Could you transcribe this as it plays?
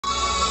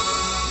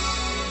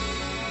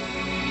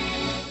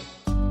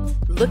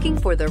Looking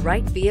for the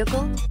right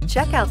vehicle?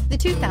 Check out the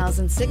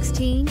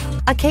 2016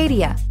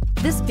 Acadia.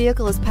 This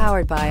vehicle is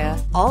powered by a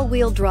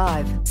all-wheel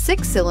drive,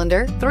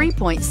 6-cylinder,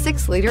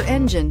 3.6-liter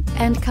engine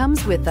and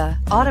comes with a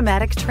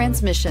automatic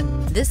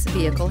transmission. This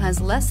vehicle has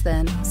less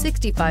than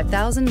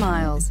 65,000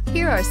 miles.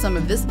 Here are some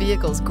of this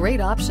vehicle's great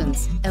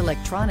options: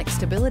 electronic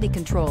stability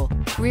control,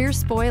 rear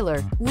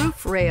spoiler,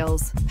 roof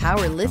rails,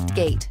 power lift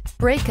gate,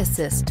 brake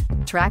assist,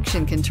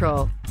 traction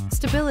control,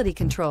 stability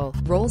control,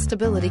 roll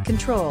stability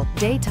control,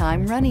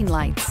 daytime running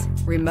lights,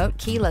 remote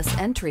keyless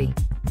entry.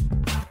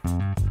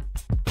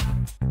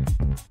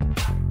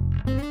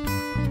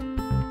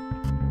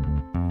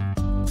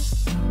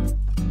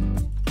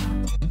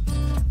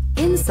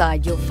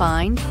 Inside you'll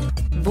find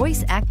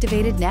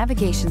voice-activated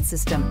navigation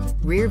system,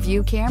 rear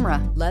view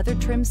camera, leather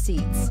trim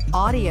seats,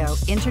 audio,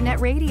 internet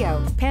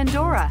radio,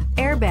 Pandora,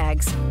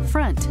 airbags,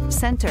 front,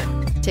 center,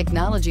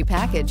 technology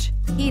package,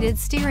 heated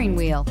steering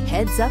wheel,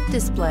 heads-up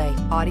display,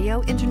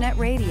 audio, internet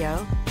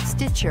radio,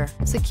 Stitcher,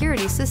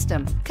 security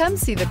system. Come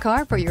see the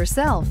car for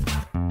yourself.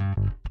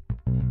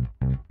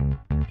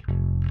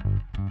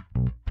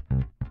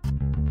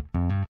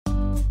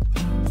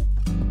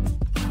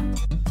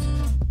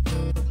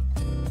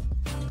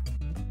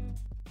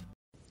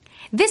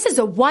 This is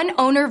a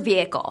one-owner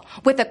vehicle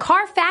with a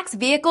Carfax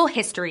Vehicle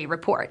History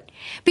Report.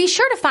 Be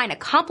sure to find a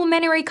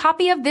complimentary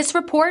copy of this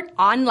report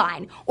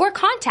online or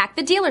contact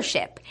the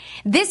dealership.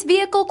 This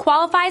vehicle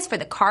qualifies for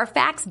the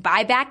Carfax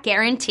Buyback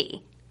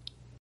Guarantee.